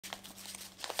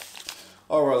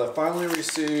Alright, I finally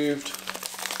received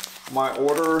my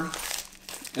order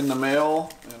in the mail,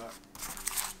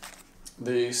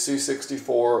 the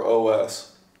C64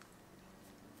 OS.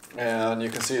 And you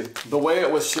can see the way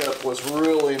it was shipped was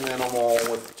really minimal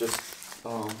with just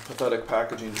pathetic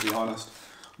packaging, to be honest.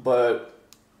 And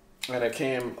it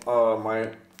came,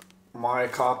 my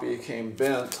copy came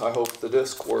bent. I hope the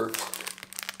disc works.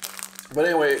 But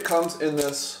anyway, it comes in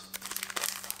this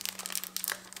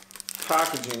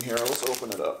packaging here. Let's open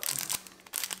it up.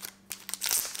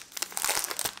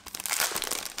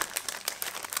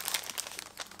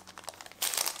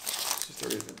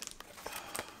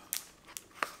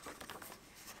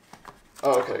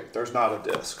 Oh, okay, there's not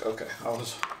a disc. Okay,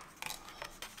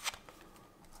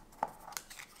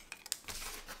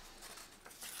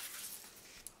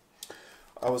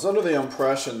 I was under the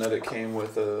impression that it came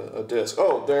with a disc.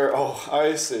 Oh,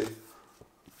 I see.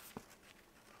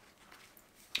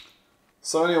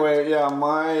 So anyway, yeah,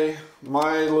 my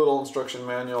little instruction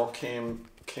manual came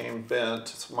bent.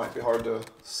 It might be hard to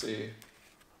see.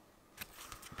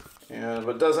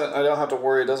 But I don't have to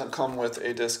worry, it doesn't come with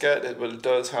a diskette, but it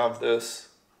does have this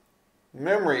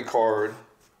memory card,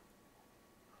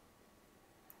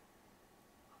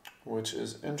 which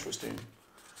is interesting.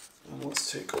 And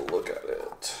let's take a look at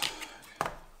it.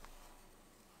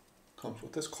 Comes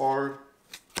with this card.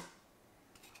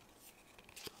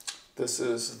 This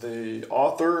is the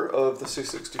author of the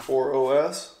C64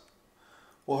 OS.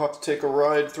 We'll have to take a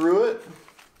ride through it.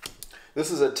 This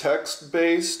is a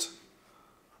text-based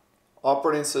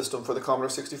operating system for the Commodore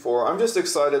 64. I'm just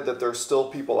excited that there's still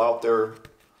people out there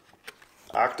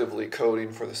actively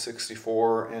coding for the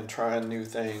 64 and trying new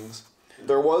things.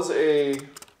 There was a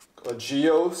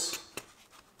GEOS,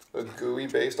 a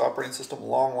GUI-based operating system a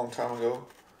long time ago,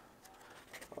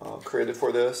 created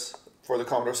for the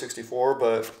Commodore 64,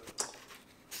 but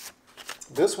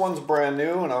this one's brand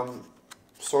new and I'm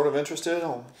sort of interested.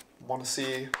 I want to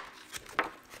see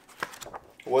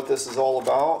what this is all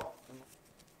about.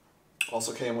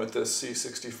 Also came with this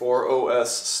C64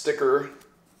 OS sticker,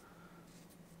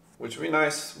 which would be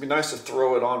nice. It'd be nice to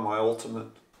throw it on my Ultimate.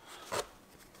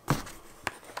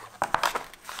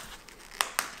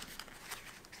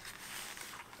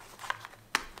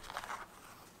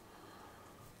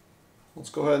 Let's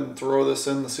go ahead and throw this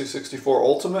in the C64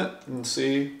 Ultimate and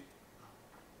see,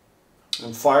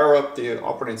 and fire up the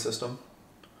operating system.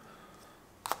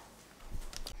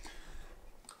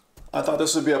 I thought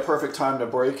this would be a perfect time to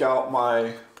break out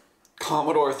my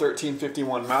Commodore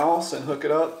 1351 mouse and hook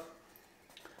it up.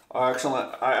 I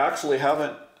actually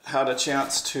haven't had a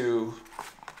chance to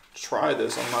try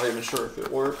this. I'm not even sure if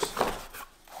it works.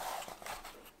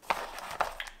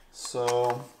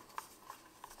 So,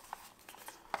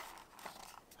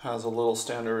 has a little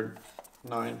standard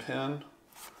 9-pin.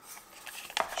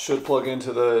 Should plug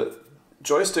into the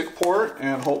joystick port,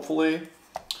 and hopefully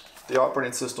the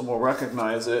operating system will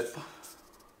recognize it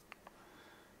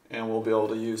and we'll be able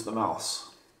to use the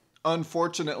mouse.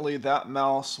 Unfortunately, that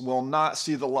mouse will not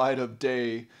see the light of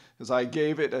day, as I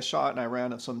gave it a shot and I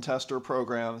ran some tester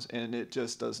programs and it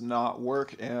just does not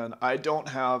work, and I don't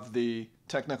have the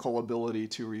technical ability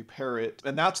to repair it.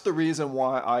 And that's the reason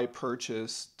why I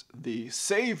purchased the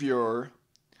Savyour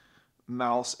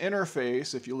mouse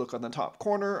interface. If you look on the top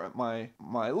corner at my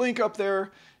link up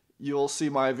there, you'll see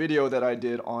my video that I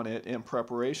did on it in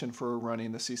preparation for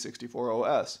running the C64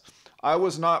 OS. I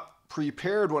was not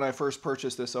prepared when I first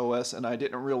purchased this OS, and I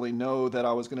didn't really know that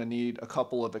I was going to need a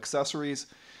couple of accessories,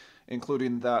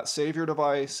 including that Saviour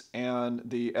device and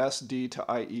the SD to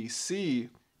IEC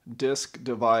disk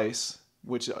device,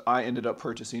 which I ended up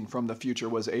purchasing from the future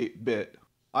was 8-bit.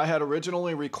 I had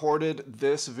originally recorded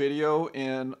this video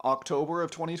in October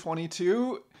of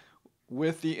 2022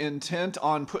 with the intent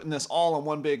on putting this all in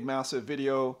one big massive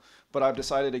video, but I've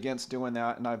decided against doing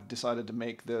that, and I've decided to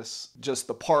make this just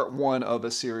the part 1 of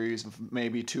a series of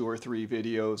maybe 2 or 3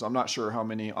 videos. I'm not sure how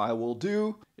many I will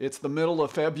do. It's the middle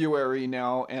of February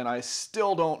now, and I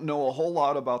still don't know a whole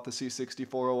lot about the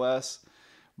C64 OS,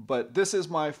 but this is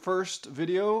my first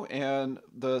video, and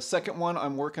the second one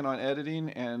I'm working on editing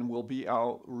and will be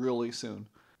out really soon.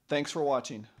 Thanks for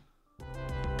watching.